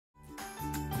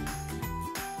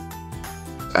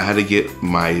I had to get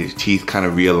my teeth kind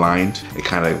of realigned. It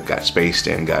kind of got spaced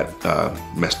and got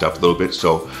messed up a little bit.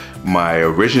 So my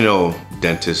original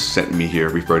dentist sent me here,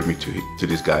 referred me to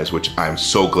these guys, which I'm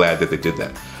so glad that they did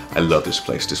that. I love this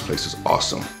place. This place is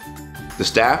awesome. The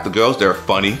staff, the girls, they're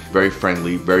funny, very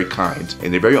friendly, very kind,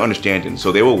 and they're very understanding.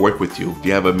 So they will work with you. If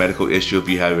you have a medical issue, if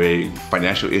you have a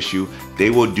financial issue, they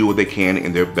will do what they can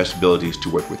in their best abilities to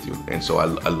work with you. And so I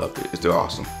loved it. They're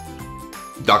awesome.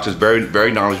 Doctor's very,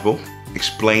 very knowledgeable.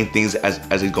 Explain things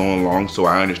as he's going along, so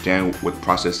I understand what the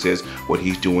process is, what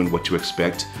he's doing, what to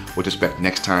expect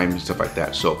next time, and stuff like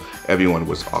that. So everyone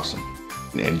was awesome.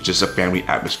 And just a family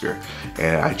atmosphere.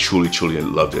 And I truly, truly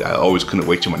loved it. I always couldn't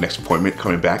wait till my next appointment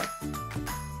coming back.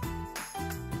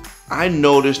 I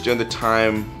noticed during the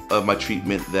time of my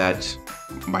treatment that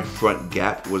my front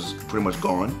gap was pretty much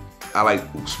gone. I like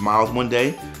smiled one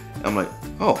day, and I'm like,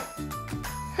 oh,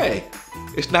 hey,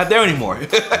 it's not there anymore.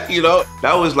 You know,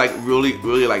 that was like really,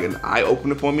 really like an eye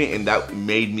opener for me, and that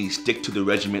made me stick to the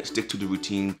regimen, stick to the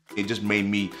routine. It just made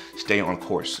me stay on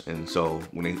course. And so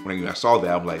when I saw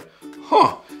that, I'm like,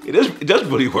 huh, it does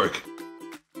really work.